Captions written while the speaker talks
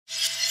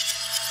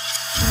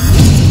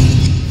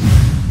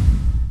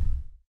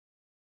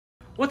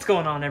What's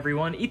going on,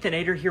 everyone? Ethan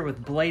Ader here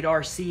with Blade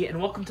RC, and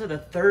welcome to the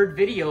third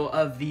video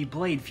of the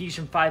Blade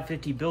Fusion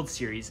 550 build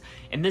series.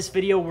 In this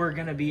video, we're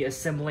going to be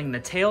assembling the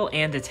tail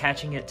and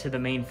attaching it to the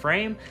main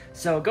frame.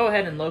 So go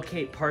ahead and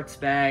locate parts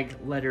bag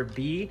letter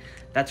B.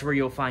 That's where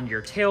you'll find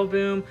your tail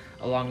boom,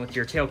 along with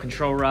your tail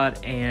control rod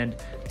and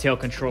tail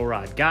control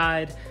rod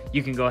guide.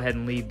 You can go ahead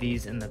and leave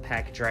these in the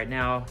package right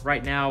now.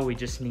 Right now, we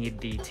just need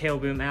the tail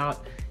boom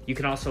out. You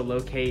can also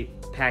locate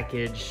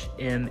package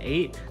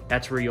M8.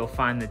 That's where you'll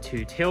find the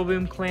two tail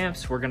boom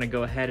clamps. We're gonna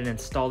go ahead and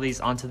install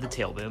these onto the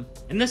tail boom.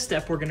 In this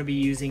step, we're gonna be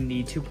using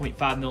the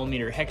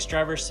 2.5mm hex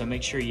driver, so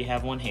make sure you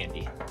have one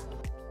handy.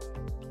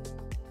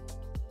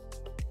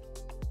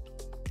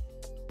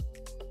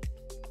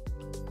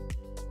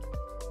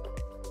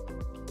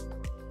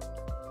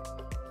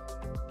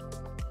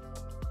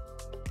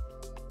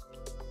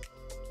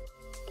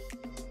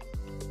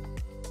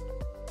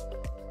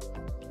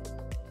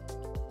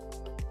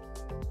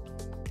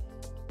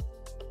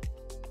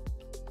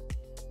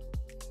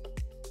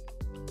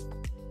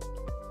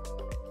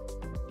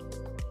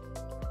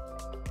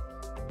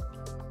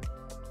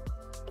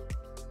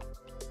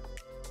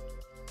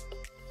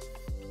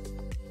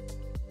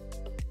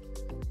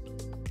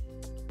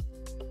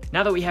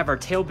 Now that we have our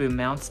tail boom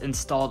mounts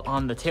installed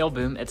on the tail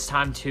boom, it's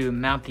time to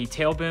mount the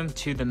tail boom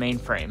to the main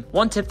frame.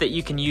 One tip that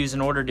you can use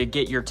in order to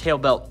get your tail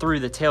belt through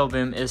the tail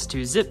boom is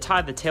to zip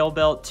tie the tail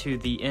belt to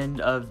the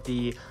end of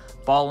the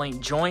ball link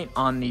joint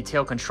on the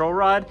tail control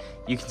rod.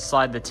 You can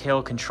slide the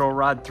tail control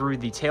rod through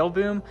the tail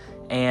boom,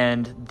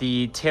 and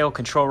the tail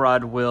control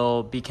rod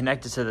will be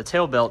connected to the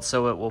tail belt,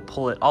 so it will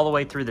pull it all the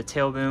way through the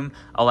tail boom,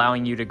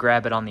 allowing you to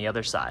grab it on the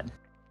other side.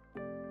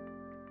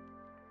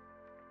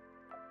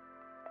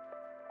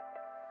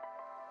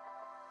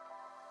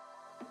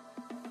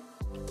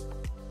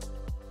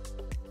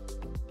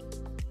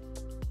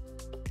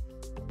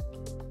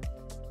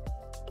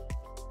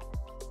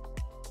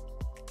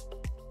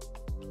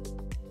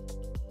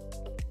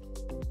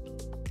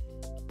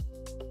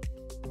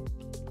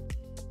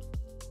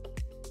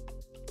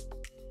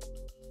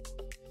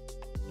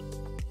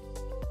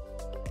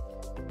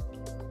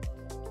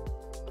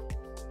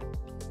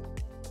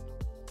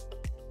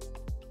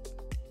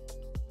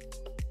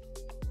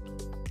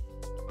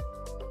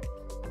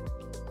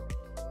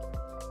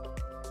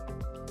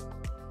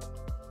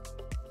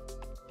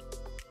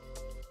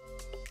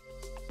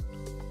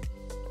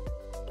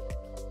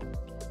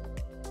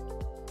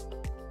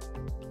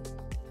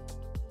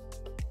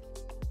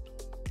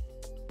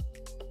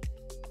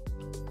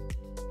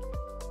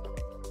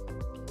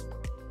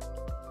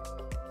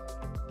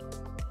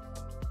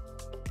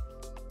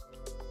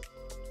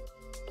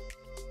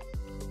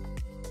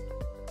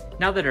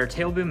 Now that our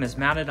tail boom is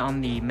mounted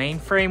on the main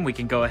frame, we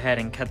can go ahead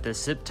and cut the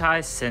zip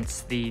ties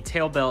since the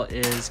tail belt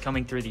is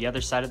coming through the other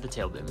side of the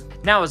tail boom.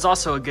 Now is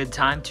also a good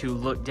time to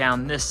look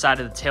down this side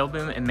of the tail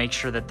boom and make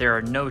sure that there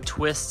are no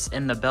twists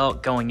in the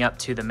belt going up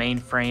to the main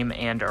frame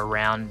and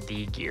around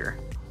the gear.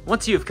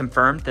 Once you have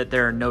confirmed that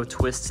there are no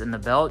twists in the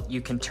belt,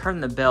 you can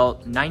turn the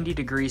belt 90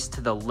 degrees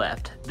to the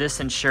left. This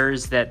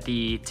ensures that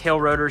the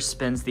tail rotor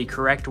spins the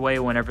correct way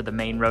whenever the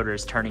main rotor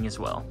is turning as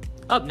well.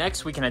 Up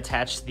next, we can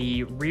attach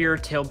the rear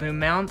tail boom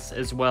mounts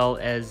as well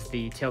as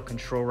the tail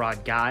control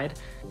rod guide.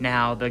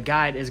 Now, the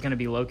guide is going to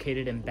be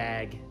located in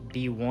bag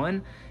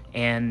B1,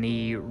 and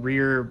the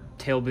rear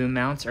tail boom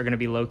mounts are going to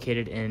be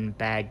located in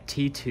bag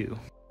T2.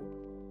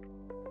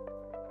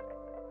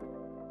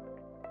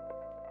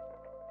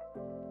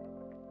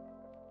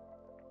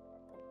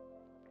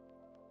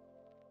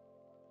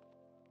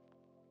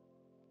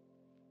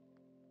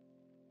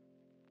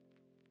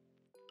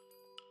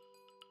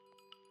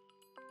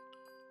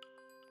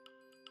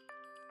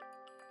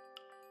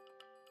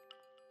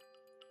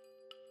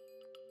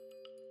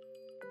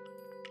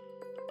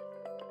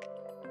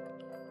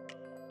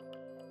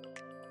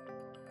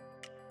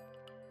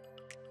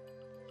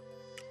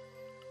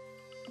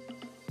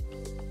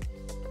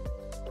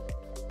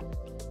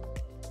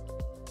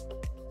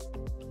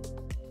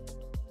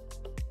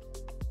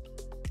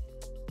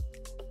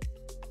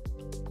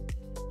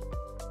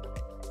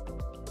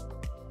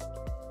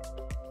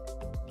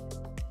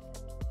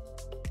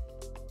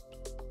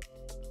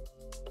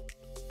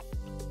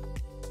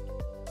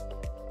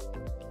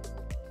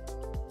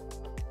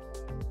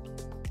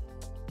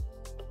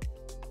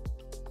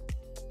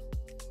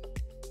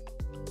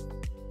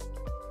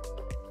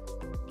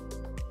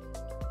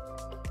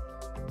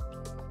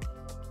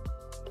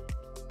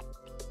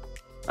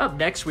 Up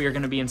next, we are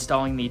going to be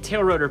installing the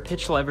tail rotor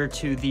pitch lever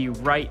to the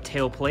right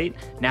tail plate.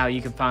 Now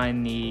you can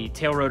find the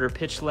tail rotor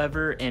pitch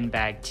lever in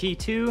bag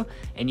T2,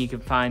 and you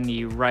can find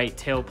the right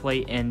tail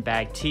plate in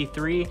bag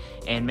T3,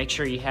 and make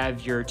sure you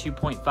have your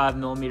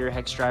 2.5mm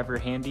hex driver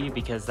handy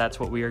because that's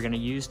what we are going to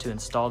use to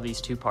install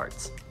these two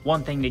parts.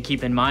 One thing to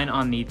keep in mind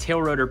on the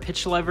tail rotor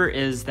pitch lever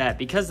is that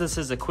because this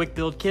is a quick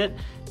build kit,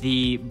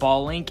 The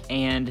ball link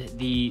and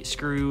the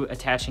screw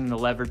attaching the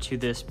lever to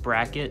this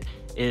bracket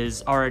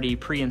is already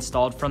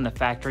pre-installed from the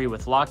factory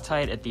with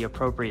Loctite at the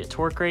appropriate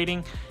torque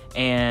rating,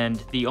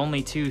 and the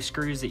only two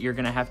screws that you're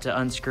going to have to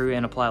unscrew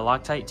and apply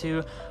Loctite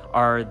to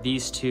are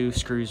these two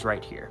screws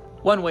right here.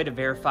 One way to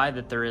verify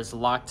that there is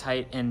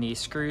Loctite in these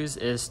screws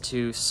is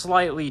to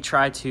slightly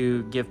try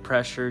to give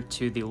pressure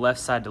to the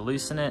left side to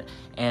loosen it,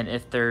 and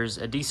if there's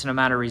a decent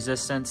amount of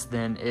resistance,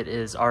 then it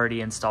is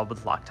already installed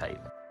with Loctite.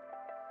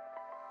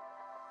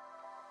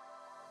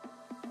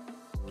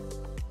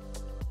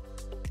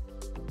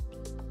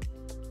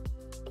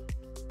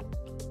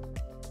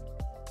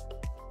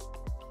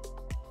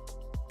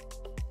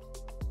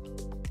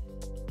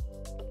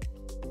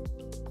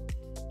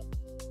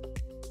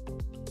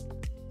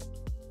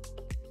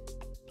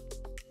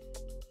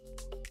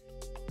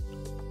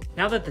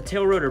 Now that the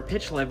tail rotor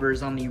pitch lever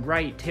is on the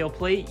right tail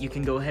plate, you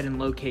can go ahead and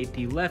locate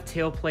the left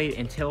tail plate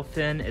and tail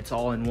fin. It's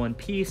all in one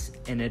piece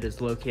and it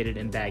is located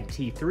in bag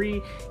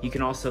T3. You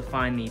can also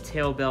find the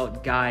tail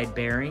belt guide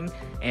bearing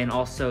and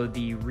also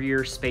the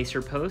rear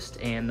spacer post,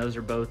 and those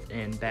are both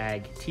in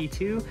bag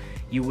T2.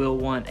 You will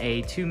want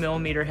a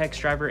 2mm hex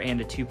driver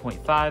and a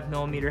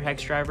 2.5mm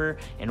hex driver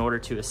in order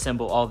to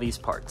assemble all these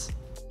parts.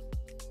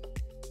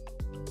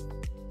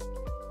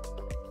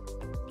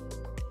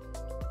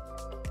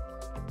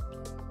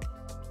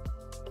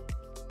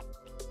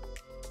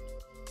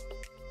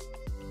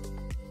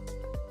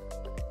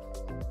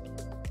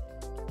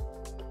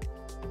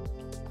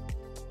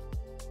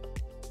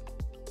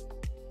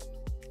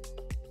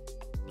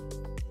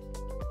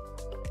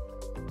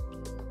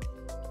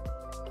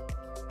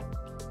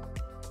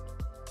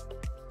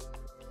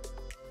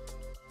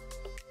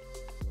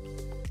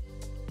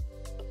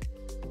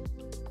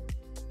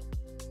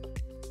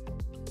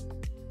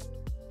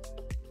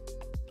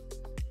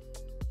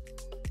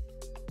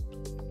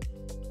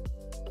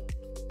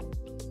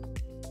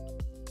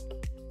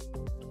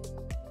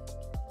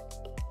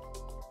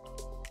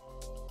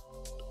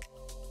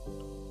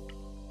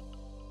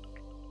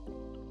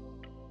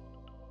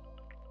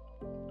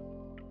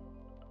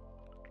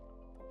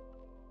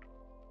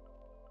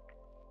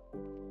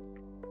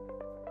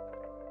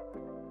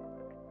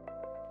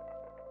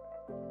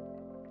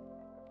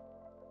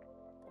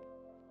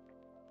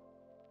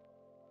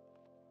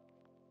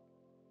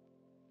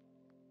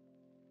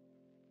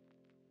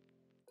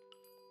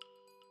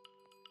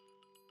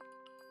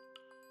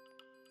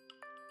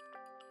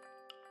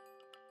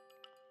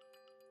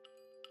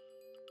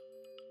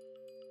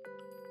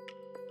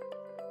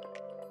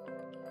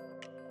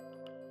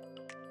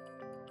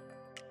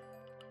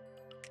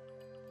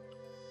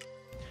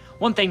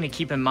 One thing to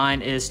keep in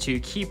mind is to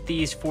keep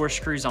these 4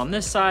 screws on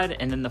this side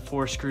and then the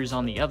 4 screws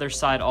on the other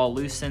side all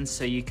loosened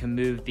so you can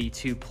move the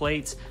 2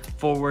 plates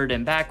forward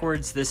and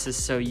backwards. This is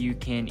so you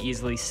can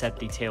easily set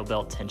the tail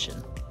belt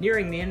tension.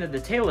 Nearing the end of the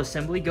tail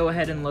assembly, go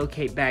ahead and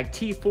locate bag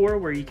T4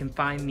 where you can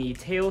find the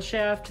tail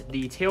shaft,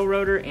 the tail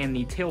rotor, and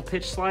the tail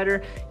pitch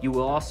slider. You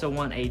will also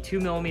want a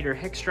 2mm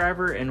hex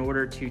driver in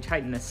order to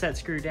tighten the set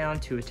screw down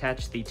to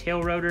attach the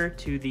tail rotor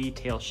to the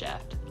tail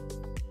shaft.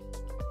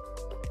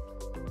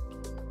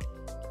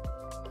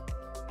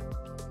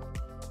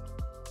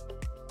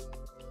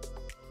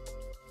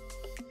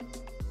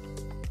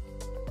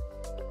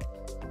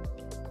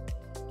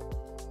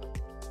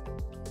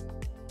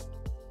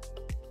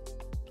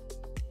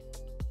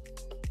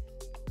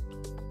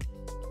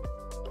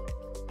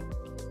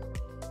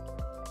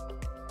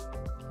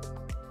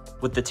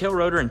 With the tail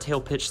rotor and tail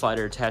pitch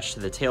slider attached to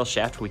the tail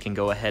shaft, we can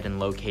go ahead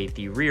and locate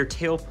the rear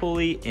tail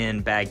pulley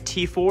in bag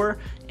T4,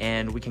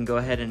 and we can go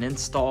ahead and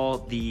install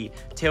the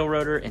tail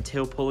rotor and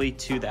tail pulley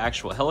to the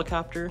actual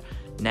helicopter.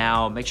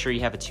 Now make sure you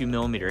have a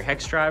 2mm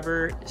hex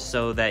driver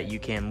so that you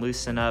can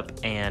loosen up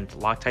and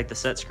Loctite the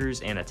set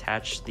screws and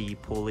attach the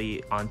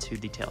pulley onto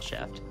the tail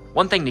shaft.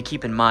 One thing to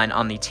keep in mind,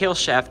 on the tail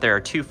shaft there are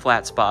 2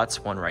 flat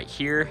spots, one right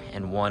here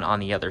and one on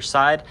the other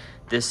side.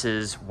 This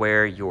is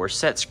where your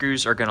set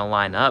screws are going to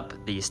line up,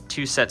 these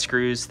 2 set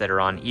screws that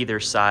are on either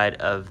side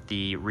of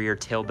the rear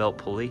tail belt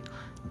pulley.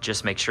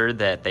 Just make sure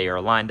that they are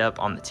lined up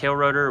on the tail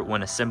rotor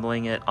when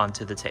assembling it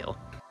onto the tail.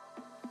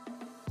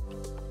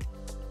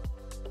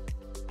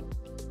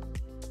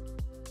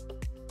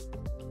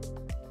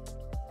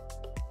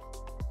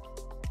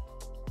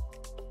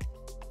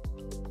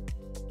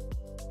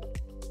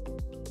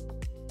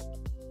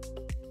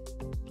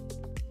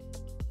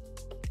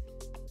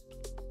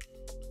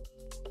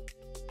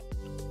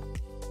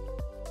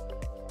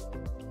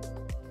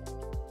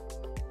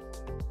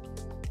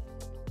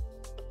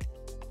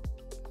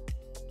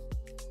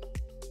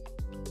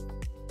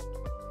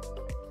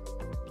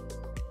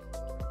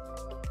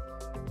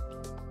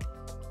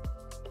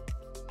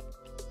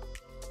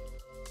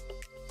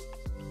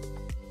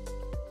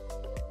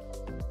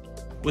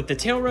 With the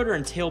tail rotor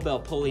and tail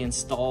belt pulley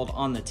installed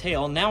on the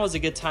tail, now is a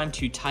good time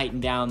to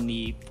tighten down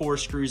the 4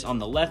 screws on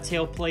the left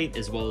tail plate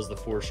as well as the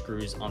 4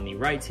 screws on the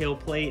right tail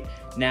plate.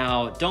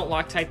 Now, don't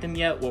Loctite them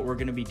yet. What we're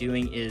going to be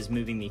doing is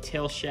moving the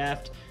tail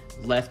shaft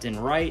left and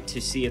right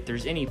to see if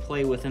there's any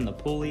play within the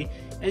pulley.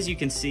 As you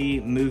can see,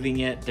 moving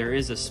it, there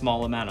is a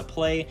small amount of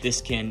play. This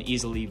can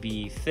easily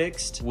be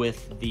fixed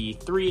with the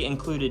 3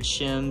 included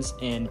shims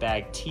in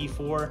bag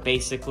T4.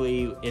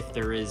 Basically, if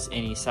there is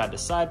any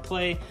side-to-side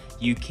play,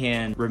 you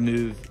can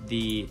remove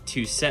the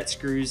 2 set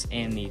screws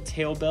and the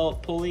tail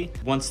belt pulley.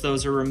 Once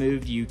those are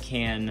removed, you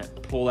can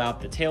pull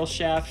out the tail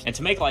shaft. And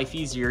to make life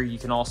easier, you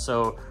can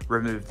also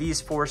remove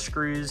these 4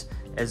 screws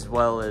as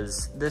well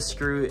as this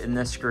screw and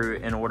this screw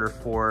in order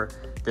for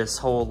this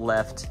whole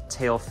left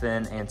tail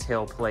fin and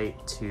tail plate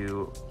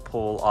to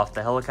pull off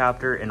the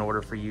helicopter in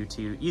order for you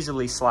to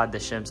easily slide the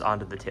shims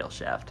onto the tail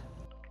shaft.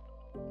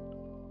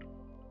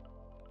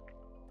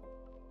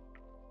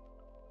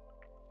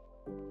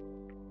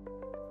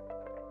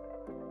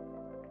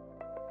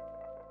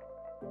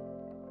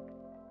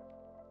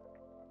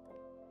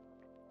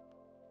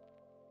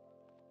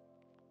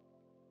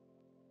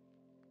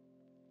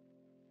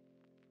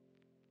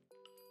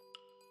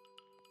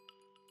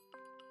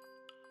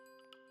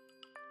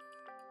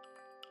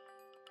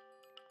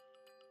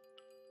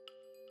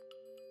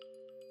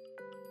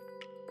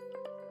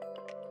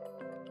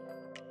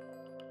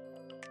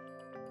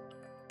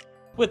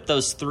 With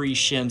those 3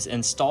 shims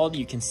installed,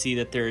 you can see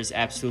that there is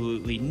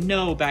absolutely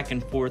no back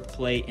and forth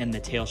play in the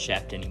tail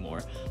shaft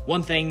anymore.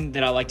 One thing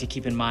that I like to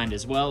keep in mind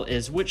as well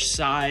is which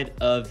side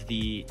of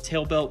the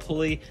tail belt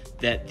pulley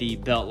that the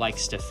belt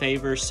likes to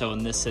favor. So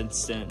in this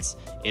instance,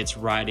 it's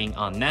riding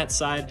on that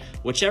side.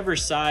 Whichever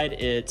side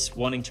it's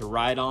wanting to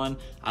ride on,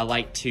 I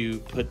like to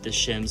put the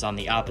shims on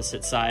the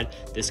opposite side.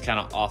 This kind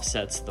of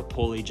offsets the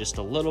pulley just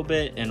a little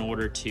bit in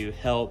order to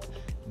help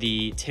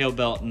the tail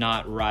belt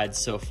not ride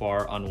so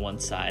far on one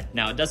side.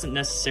 Now, it doesn't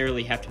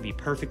necessarily have to be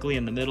perfectly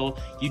in the middle,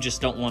 you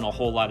just don't want a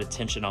whole lot of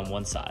tension on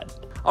one side.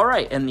 All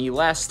right, and the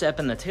last step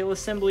in the tail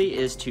assembly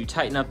is to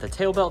tighten up the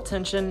tail belt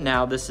tension.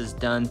 Now, this is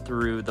done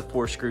through the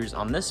 4 screws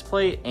on this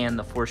plate and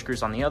the 4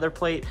 screws on the other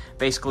plate.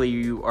 Basically,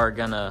 you are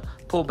gonna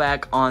pull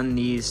back on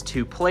these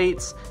 2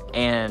 plates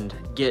and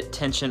get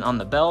tension on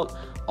the belt,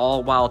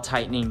 all while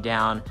tightening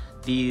down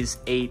these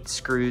 8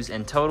 screws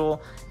in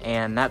total,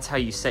 and that's how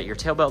you set your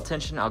tail belt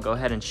tension. I'll go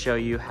ahead and show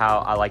you how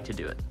I like to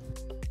do it.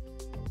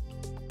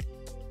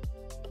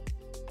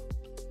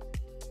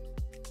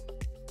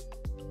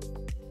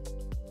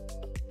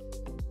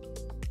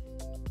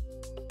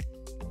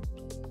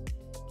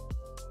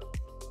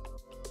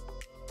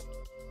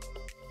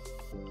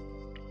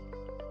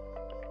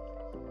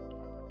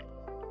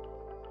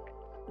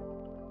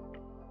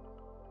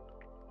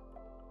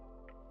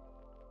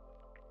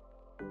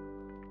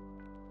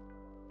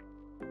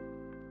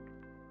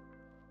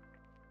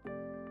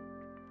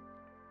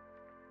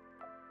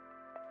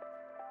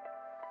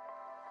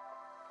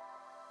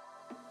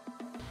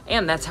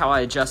 And that's how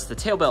I adjust the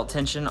tail belt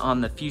tension on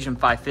the Fusion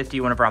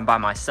 550 whenever I'm by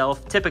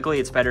myself. Typically,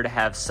 it's better to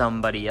have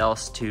somebody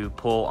else to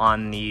pull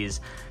on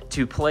these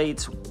 2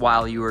 plates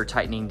while you are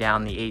tightening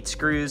down the 8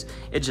 screws.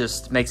 It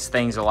just makes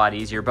things a lot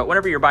easier. But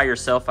whenever you're by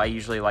yourself, I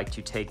usually like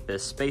to take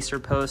this spacer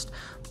post,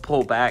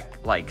 pull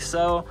back like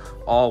so,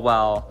 all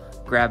while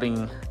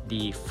grabbing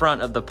the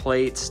front of the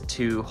plates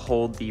to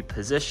hold the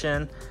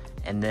position.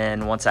 And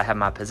then once I have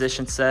my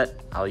position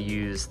set, I'll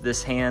use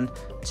this hand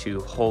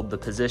to hold the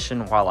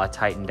position while I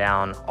tighten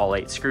down all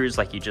 8 screws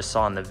like you just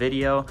saw in the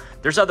video.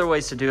 There's other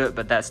ways to do it,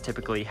 but that's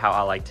typically how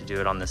I like to do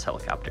it on this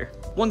helicopter.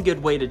 One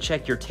good way to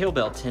check your tail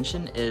belt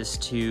tension is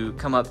to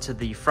come up to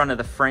the front of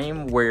the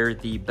frame where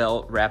the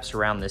belt wraps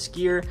around this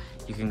gear.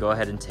 You can go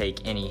ahead and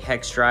take any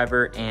hex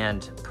driver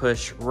and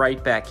push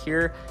right back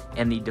here,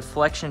 and the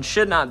deflection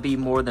should not be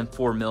more than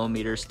 4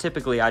 millimeters.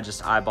 Typically, I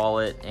just eyeball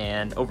it,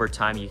 and over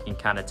time you can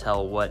kind of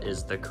tell what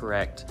is the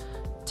correct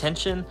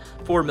tension.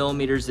 4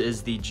 millimeters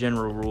is the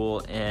general rule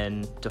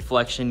in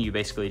deflection. You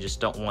basically just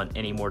don't want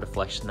any more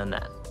deflection than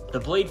that. The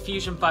Blade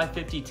Fusion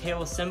 550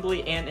 tail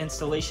assembly and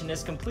installation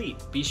is complete.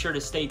 Be sure to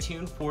stay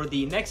tuned for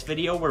the next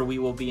video where we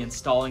will be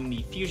installing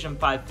the Fusion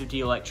 550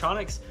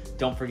 electronics.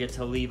 Don't forget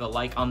to leave a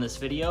like on this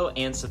video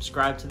and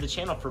subscribe to the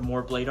channel for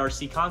more Blade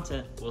RC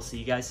content. We'll see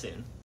you guys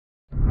soon.